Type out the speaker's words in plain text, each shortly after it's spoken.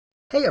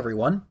Hey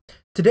everyone!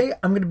 Today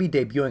I'm going to be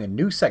debuting a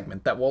new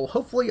segment that will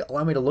hopefully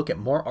allow me to look at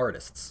more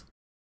artists.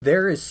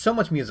 There is so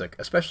much music,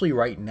 especially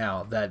right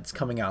now, that's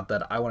coming out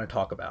that I want to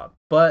talk about,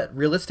 but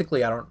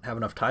realistically I don't have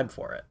enough time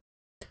for it.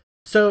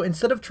 So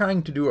instead of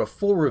trying to do a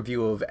full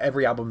review of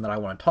every album that I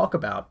want to talk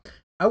about,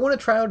 I want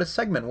to try out a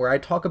segment where I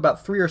talk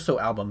about 3 or so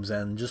albums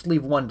and just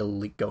leave one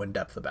to go in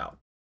depth about.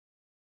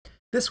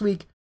 This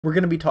week, we're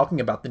going to be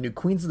talking about the new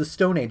Queens of the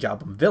Stone Age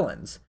album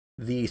Villains,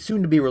 the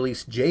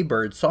soon-to-be-released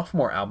Burd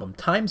sophomore album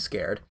Time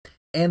Scared,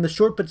 and the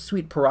short but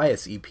sweet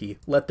Parius EP,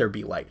 Let There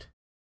Be Light.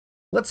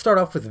 Let's start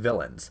off with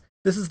Villains.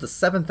 This is the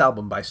 7th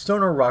album by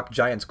stoner rock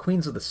giants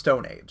Queens of the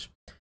Stone Age.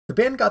 The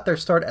band got their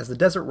start as the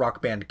desert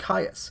rock band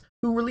Parius,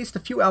 who released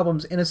a few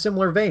albums in a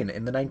similar vein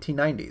in the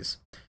 1990s.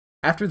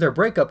 After their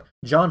breakup,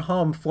 John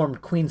Hamm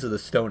formed Queens of the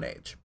Stone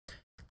Age.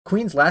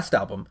 Queen's last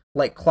album,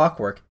 Like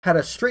Clockwork, had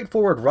a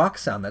straightforward rock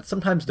sound that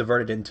sometimes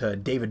diverted into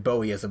David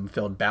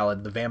Bowie-ism-filled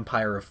ballad The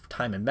Vampire of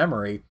Time and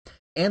Memory,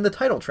 and the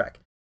title track,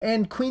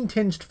 and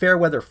Queen-tinged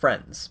Fairweather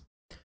Friends.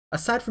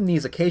 Aside from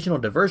these occasional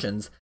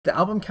diversions, the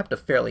album kept a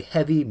fairly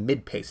heavy,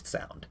 mid-paced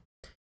sound.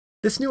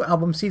 This new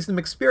album sees them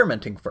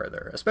experimenting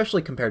further,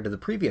 especially compared to the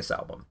previous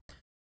album.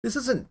 This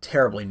isn't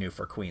terribly new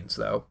for Queens,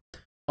 though.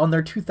 On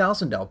their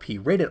 2000 LP,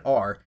 Rated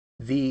R,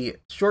 the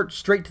short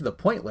Straight to the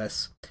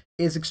Pointless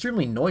is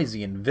extremely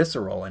noisy and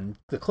visceral, and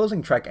the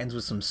closing track ends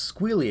with some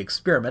squealy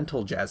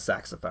experimental jazz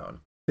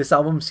saxophone. This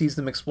album sees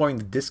them exploring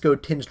the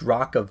disco-tinged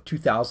rock of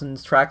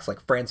 2000s tracks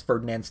like Franz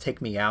Ferdinand's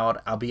Take Me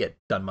Out, albeit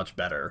done much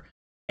better,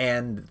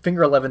 and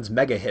Finger Eleven's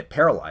mega hit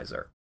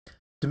Paralyzer.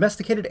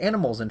 Domesticated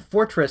Animals and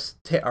Fortress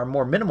are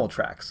more minimal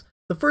tracks,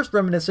 the first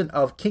reminiscent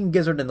of King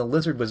Gizzard and the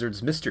Lizard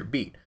Wizard's Mr.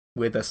 Beat,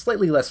 with a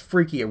slightly less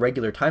freaky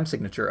irregular time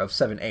signature of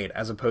 7/8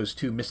 as opposed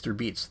to Mr.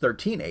 Beat's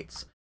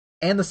 13/8,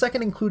 and the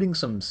second including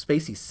some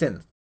spacey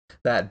synth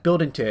that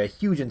build into a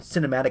huge and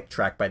cinematic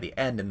track by the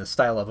end in the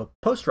style of a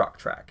post-rock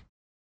track.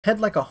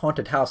 Head Like a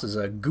Haunted House is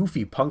a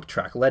goofy punk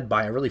track led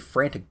by a really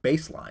frantic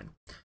bass line.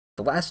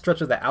 The last stretch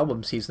of the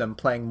album sees them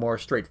playing more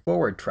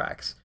straightforward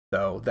tracks,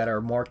 though, that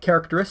are more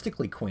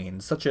characteristically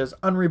Queen, such as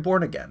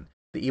Unreborn Again,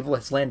 The Evil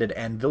Has Landed,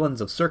 and Villains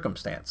of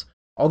Circumstance,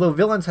 although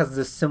Villains has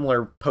this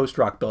similar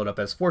post-rock build-up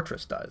as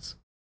Fortress does.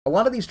 A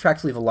lot of these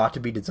tracks leave a lot to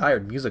be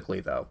desired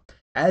musically, though,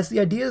 as the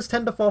ideas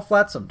tend to fall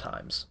flat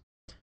sometimes.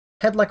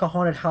 Head Like a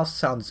Haunted House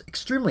sounds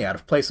extremely out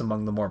of place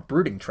among the more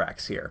brooding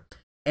tracks here,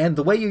 and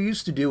The Way You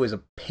Used to Do is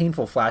a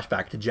painful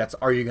flashback to Jet's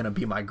Are You Gonna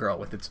Be My Girl,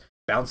 with its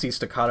bouncy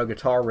staccato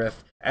guitar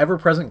riff,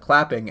 ever-present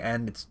clapping,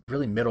 and its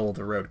really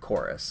middle-of-the-road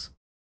chorus.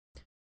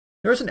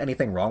 There isn't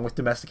anything wrong with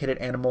Domesticated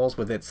Animals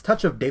with its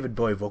touch of David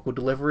Bowie vocal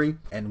delivery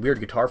and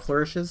weird guitar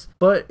flourishes,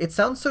 but it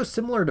sounds so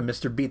similar to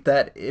Mr. Beat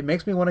that it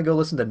makes me want to go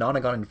listen to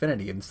Nonagon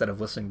Infinity instead of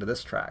listening to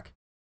this track.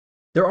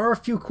 There are a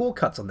few cool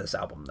cuts on this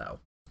album,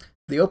 though.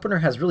 The opener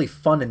has really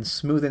fun and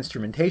smooth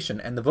instrumentation,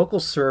 and the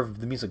vocals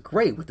serve the music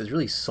great with this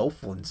really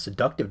soulful and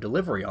seductive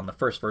delivery on the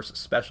first verse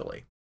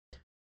especially.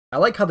 I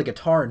like how the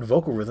guitar and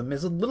vocal rhythm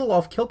is a little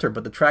off-kilter,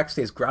 but the track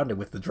stays grounded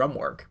with the drum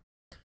work.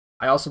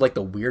 I also like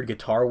the weird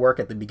guitar work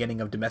at the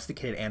beginning of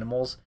Domesticated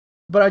Animals,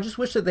 but I just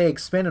wish that they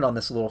expanded on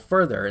this a little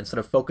further instead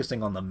of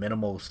focusing on the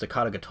minimal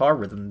staccato guitar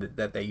rhythm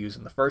that they use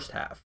in the first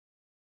half.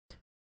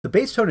 The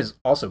bass tone is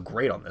also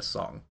great on this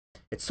song.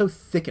 It's so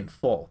thick and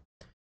full.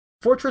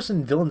 Fortress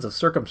and Villains of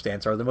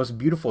Circumstance are the most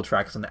beautiful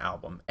tracks on the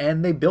album,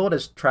 and they build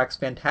as tracks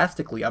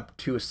fantastically up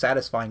to a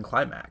satisfying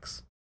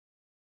climax.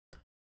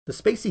 The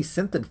spacey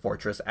synth in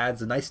Fortress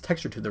adds a nice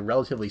texture to the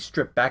relatively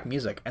stripped-back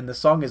music, and the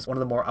song is one of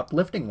the more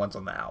uplifting ones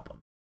on the album.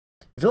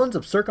 Villains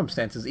of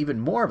Circumstance is even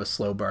more of a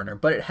slow burner,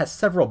 but it has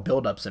several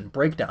build-ups and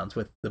breakdowns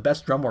with the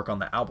best drum work on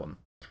the album.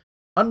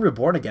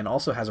 Unreborn Again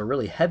also has a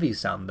really heavy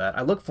sound that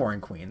I look for in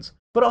Queens,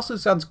 but also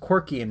sounds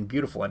quirky and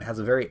beautiful and has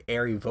a very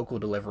airy vocal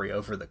delivery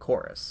over the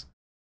chorus.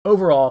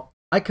 Overall,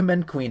 I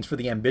commend Queens for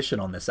the ambition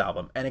on this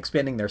album and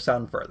expanding their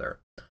sound further.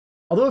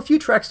 Although a few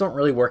tracks don't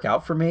really work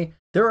out for me,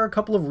 there are a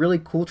couple of really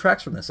cool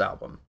tracks from this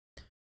album.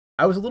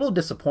 I was a little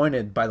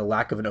disappointed by the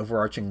lack of an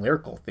overarching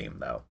lyrical theme,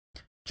 though.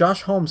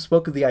 Josh Holmes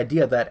spoke of the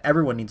idea that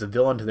everyone needs a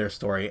villain to their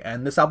story,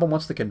 and this album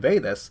wants to convey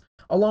this,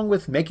 along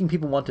with making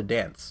people want to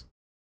dance.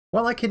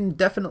 While I can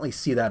definitely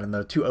see that in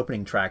the 2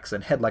 opening tracks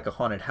and Head Like a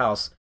Haunted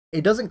House,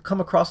 it doesn't come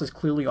across as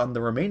clearly on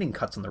the remaining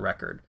cuts on the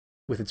record,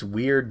 with its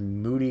weird,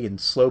 moody, and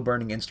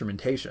slow-burning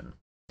instrumentation.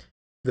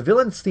 The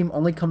villain's theme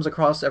only comes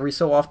across every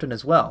so often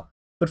as well,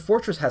 but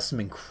Fortress has some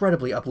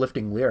incredibly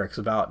uplifting lyrics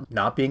about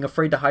not being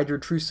afraid to hide your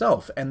true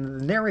self, and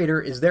the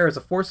narrator is there as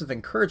a force of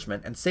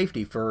encouragement and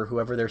safety for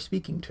whoever they're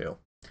speaking to.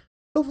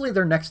 Hopefully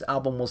their next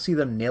album will see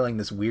them nailing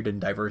this weird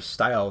and diverse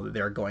style that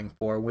they're going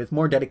for with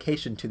more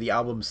dedication to the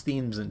album's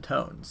themes and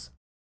tones.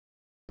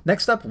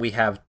 Next up we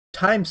have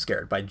Time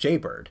Scared by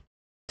Burd.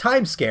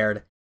 Time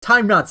Scared?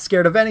 Time not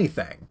scared of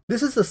anything!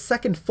 This is the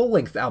second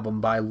full-length album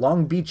by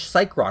Long Beach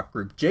psych rock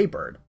group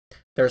Burd.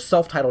 Their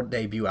self-titled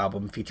debut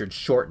album featured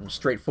short and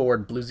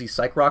straightforward bluesy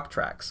psych rock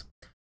tracks.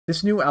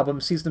 This new album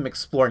sees them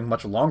exploring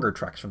much longer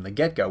tracks from the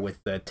get-go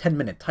with the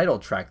 10-minute title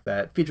track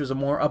that features a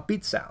more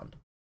upbeat sound.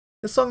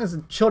 This song is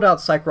a chilled out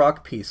psych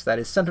rock piece that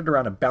is centered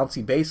around a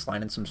bouncy bass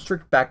line and some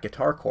strict back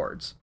guitar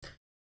chords.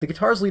 The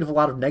guitars leave a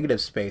lot of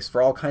negative space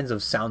for all kinds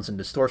of sounds and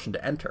distortion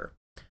to enter.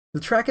 The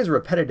track is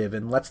repetitive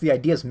and lets the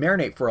ideas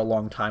marinate for a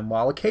long time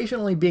while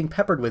occasionally being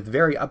peppered with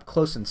very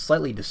up-close and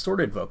slightly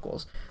distorted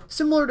vocals,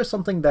 similar to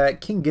something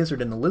that King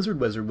Gizzard and the Lizard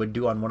Wizard would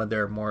do on one of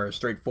their more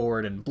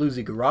straightforward and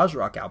bluesy garage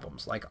rock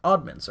albums like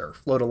Oddments or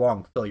Float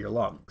Along, Fill Your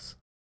Lungs.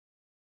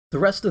 The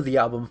rest of the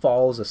album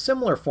follows a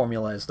similar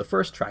formula as the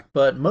first track,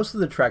 but most of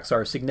the tracks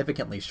are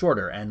significantly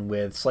shorter and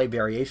with slight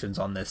variations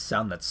on this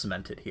sound that's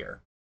cemented here.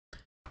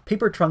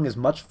 Paper Tongue is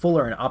much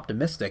fuller and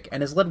optimistic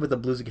and is led with a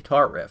bluesy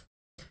guitar riff.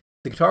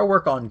 The guitar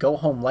work on Go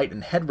Home Light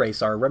and Head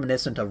Race are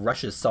reminiscent of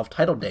Rush's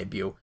self-titled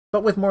debut,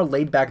 but with more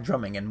laid-back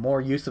drumming and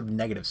more use of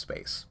negative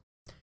space.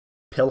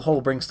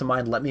 Pillhole brings to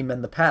mind Let Me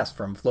Mend the Past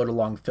from Float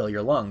Along, Fill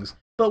Your Lungs,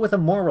 but with a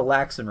more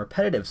relaxed and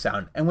repetitive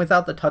sound and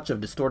without the touch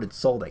of distorted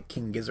soul that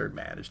King Gizzard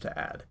managed to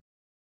add.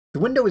 The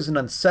Window is an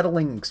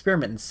unsettling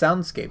experiment in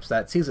soundscapes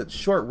that sees its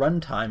short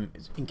runtime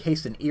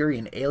encased in eerie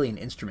and alien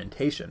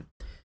instrumentation,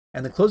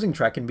 and the closing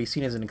track can be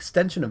seen as an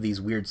extension of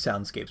these weird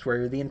soundscapes,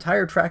 where the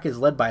entire track is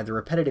led by the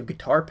repetitive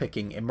guitar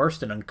picking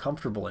immersed in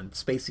uncomfortable and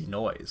spacey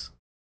noise.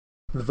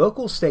 The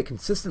vocals stay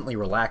consistently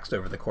relaxed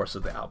over the course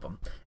of the album,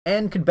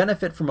 and could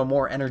benefit from a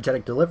more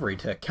energetic delivery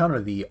to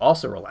counter the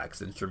also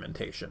relaxed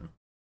instrumentation.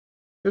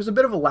 There's a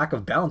bit of a lack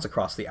of balance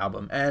across the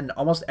album, and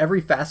almost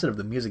every facet of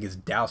the music is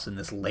doused in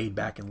this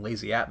laid-back and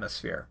lazy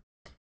atmosphere.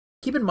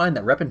 Keep in mind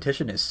that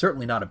repetition is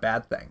certainly not a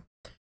bad thing.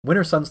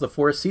 Winter Suns The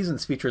Forest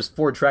Seasons features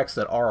 4 tracks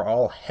that are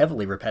all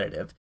heavily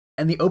repetitive,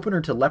 and the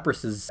opener to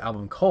Leprous'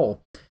 album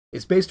Coal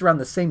is based around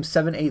the same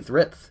 7/8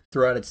 riff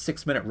throughout its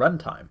 6-minute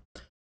runtime,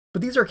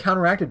 but these are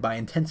counteracted by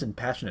intense and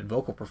passionate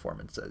vocal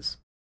performances.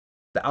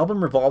 The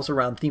album revolves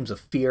around themes of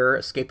fear,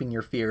 escaping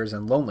your fears,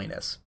 and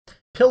loneliness.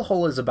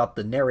 Pillhole is about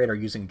the narrator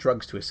using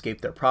drugs to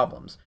escape their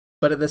problems,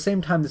 but at the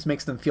same time this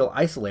makes them feel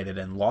isolated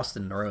and lost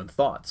in their own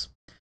thoughts.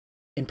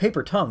 In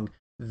Paper Tongue,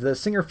 the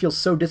singer feels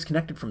so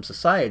disconnected from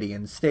society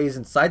and stays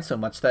inside so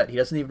much that he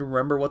doesn't even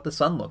remember what the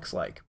sun looks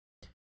like.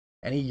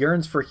 And he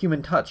yearns for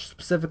human touch,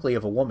 specifically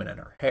of a woman and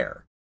her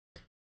hair.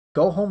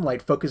 Go Home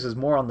Light focuses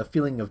more on the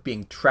feeling of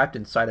being trapped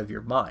inside of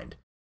your mind.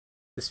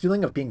 This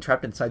feeling of being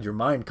trapped inside your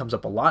mind comes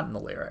up a lot in the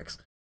lyrics,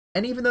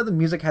 and even though the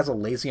music has a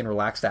lazy and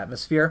relaxed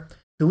atmosphere,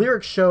 the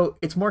lyrics show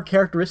it's more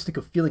characteristic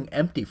of feeling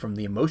empty from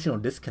the emotional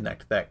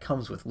disconnect that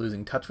comes with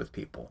losing touch with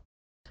people.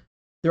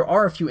 There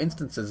are a few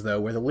instances, though,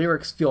 where the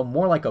lyrics feel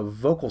more like a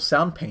vocal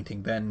sound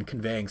painting than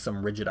conveying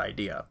some rigid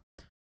idea.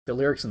 The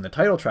lyrics in the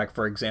title track,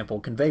 for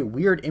example, convey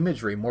weird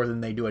imagery more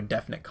than they do a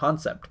definite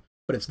concept,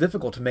 but it's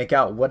difficult to make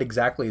out what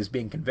exactly is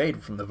being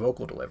conveyed from the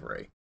vocal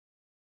delivery.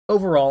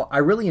 Overall, I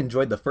really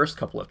enjoyed the first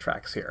couple of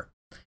tracks here.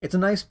 It's a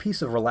nice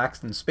piece of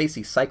relaxed and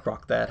spacey psych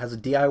rock that has a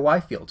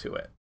DIY feel to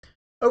it.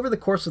 Over the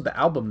course of the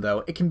album,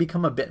 though, it can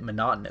become a bit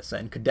monotonous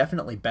and could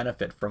definitely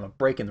benefit from a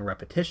break in the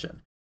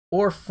repetition,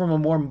 or from a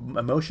more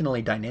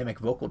emotionally dynamic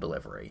vocal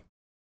delivery.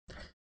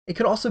 It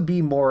could also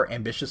be more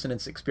ambitious in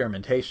its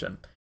experimentation.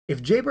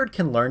 If Jaybird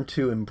can learn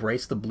to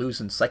embrace the blues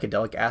and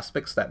psychedelic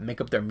aspects that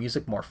make up their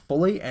music more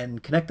fully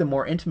and connect them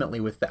more intimately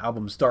with the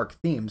album's dark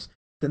themes,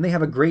 then they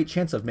have a great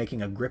chance of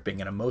making a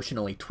gripping and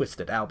emotionally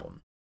twisted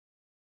album.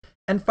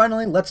 And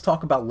finally, let's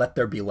talk about Let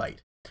There Be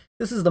Light.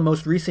 This is the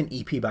most recent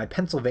EP by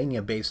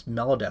Pennsylvania-based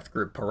melodeath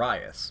group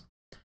Parius.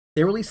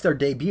 They released their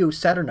debut,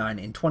 Saturnine,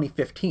 in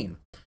 2015.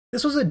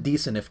 This was a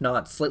decent, if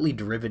not slightly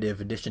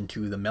derivative, addition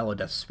to the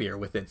melodeath sphere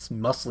with its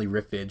muscly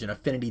riffage and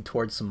affinity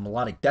towards some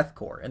melodic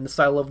deathcore in the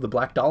style of the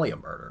Black Dahlia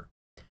Murder.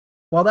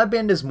 While that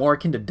band is more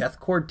akin to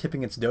deathcore,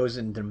 tipping its toes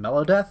into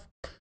melodeath,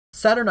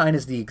 Saturnine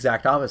is the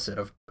exact opposite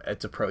of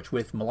its approach,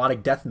 with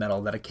melodic death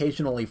metal that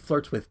occasionally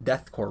flirts with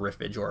deathcore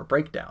riffage or a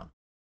breakdown.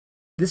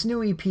 This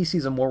new EP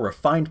sees a more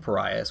refined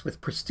Parius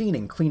with pristine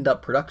and cleaned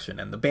up production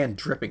and the band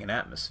dripping in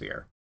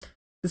atmosphere.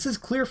 This is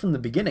clear from the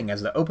beginning,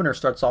 as the opener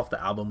starts off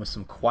the album with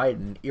some quiet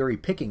and eerie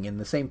picking in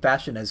the same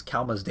fashion as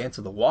Kalma's Dance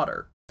of the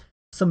Water.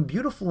 Some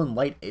beautiful and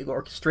light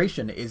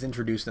orchestration is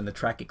introduced and the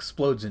track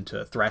explodes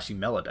into thrashy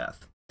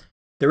melodeath.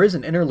 There is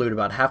an interlude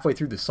about halfway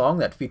through the song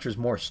that features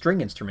more string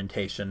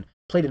instrumentation,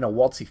 played in a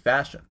waltzy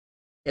fashion.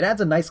 It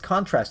adds a nice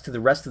contrast to the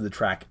rest of the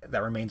track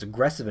that remains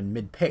aggressive and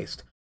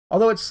mid-paced,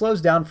 although it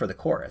slows down for the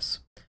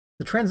chorus.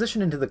 The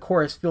transition into the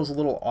chorus feels a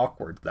little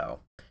awkward, though,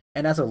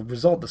 and as a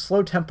result the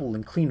slow tempo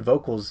and clean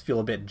vocals feel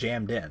a bit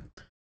jammed in.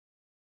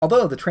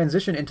 Although the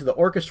transition into the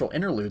orchestral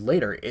interlude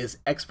later is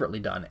expertly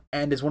done,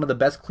 and is one of the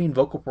best clean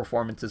vocal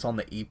performances on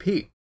the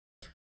EP.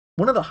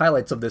 One of the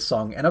highlights of this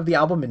song, and of the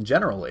album in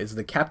general, is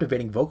the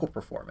captivating vocal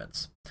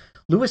performance.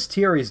 Louis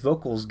Thierry's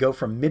vocals go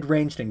from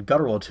mid-ranged and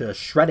guttural to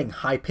shredding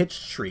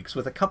high-pitched shrieks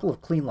with a couple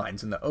of clean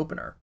lines in the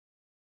opener.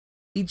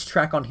 Each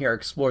track on here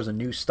explores a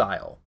new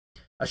style.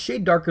 A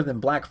shade darker than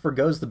black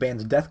forgoes the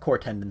band's deathcore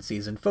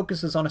tendencies and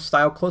focuses on a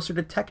style closer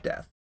to tech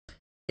death.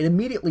 It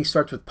immediately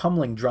starts with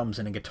pummeling drums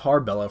and a guitar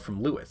bellow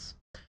from Louis.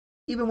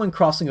 Even when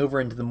crossing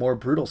over into the more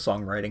brutal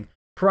songwriting,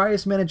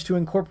 Parius managed to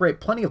incorporate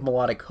plenty of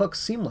melodic hooks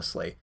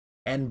seamlessly,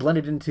 and blend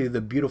it into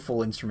the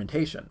beautiful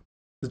instrumentation.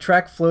 The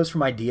track flows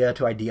from idea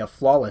to idea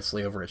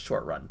flawlessly over its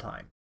short run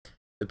time.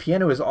 The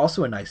piano is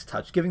also a nice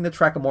touch, giving the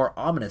track a more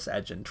ominous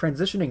edge and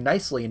transitioning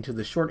nicely into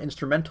the short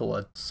instrumental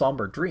A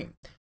Somber Dream,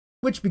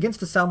 which begins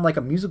to sound like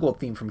a musical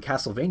theme from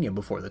Castlevania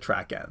before the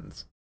track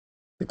ends.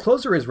 The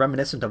closer is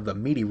reminiscent of the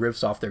meaty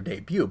riffs off their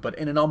debut, but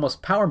in an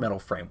almost power metal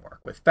framework,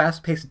 with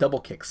fast-paced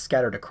double kicks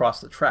scattered across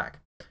the track.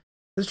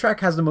 This track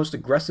has the most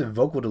aggressive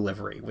vocal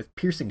delivery, with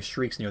piercing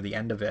shrieks near the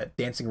end of it,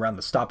 dancing around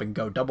the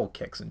stop-and-go double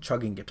kicks and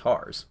chugging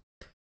guitars.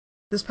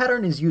 This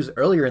pattern is used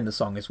earlier in the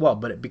song as well,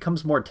 but it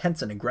becomes more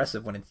tense and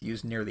aggressive when it's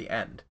used near the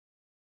end.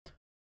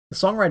 The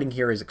songwriting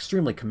here is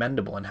extremely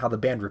commendable in how the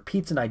band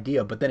repeats an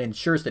idea but then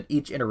ensures that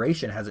each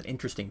iteration has an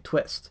interesting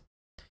twist.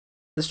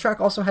 This track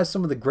also has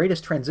some of the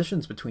greatest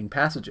transitions between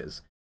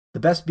passages, the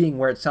best being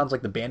where it sounds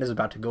like the band is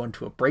about to go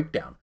into a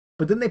breakdown,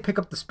 but then they pick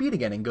up the speed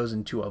again and goes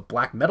into a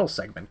black metal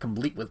segment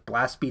complete with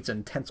blast beats and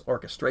intense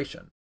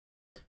orchestration.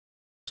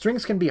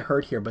 Strings can be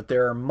heard here, but they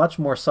are much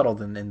more subtle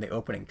than in the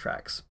opening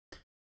tracks.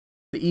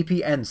 The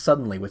EP ends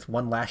suddenly with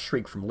one last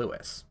shriek from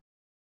Lewis.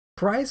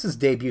 Parius'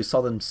 debut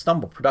saw them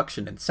stumble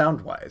production and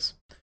sound-wise,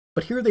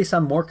 but here they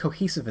sound more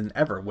cohesive than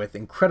ever with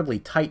incredibly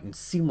tight and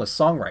seamless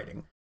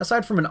songwriting,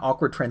 aside from an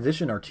awkward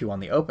transition or two on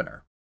the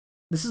opener.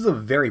 This is a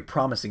very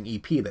promising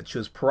EP that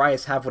shows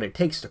Parius have what it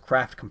takes to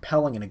craft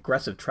compelling and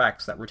aggressive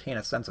tracks that retain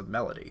a sense of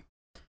melody.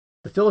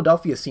 The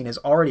Philadelphia scene is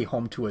already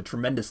home to a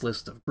tremendous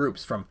list of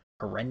groups from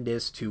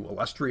Horrendous to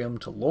Illustrium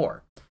to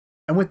Lore,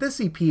 and with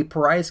this EP,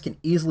 Parius can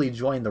easily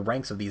join the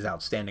ranks of these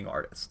outstanding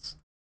artists.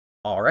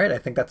 Alright, I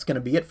think that's going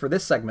to be it for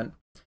this segment.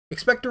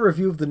 Expect a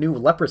review of the new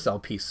Leprous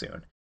LP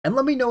soon, and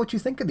let me know what you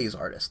think of these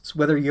artists,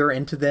 whether you're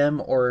into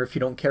them or if you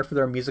don't care for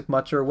their music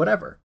much or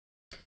whatever.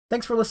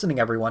 Thanks for listening,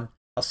 everyone.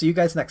 I'll see you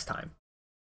guys next time.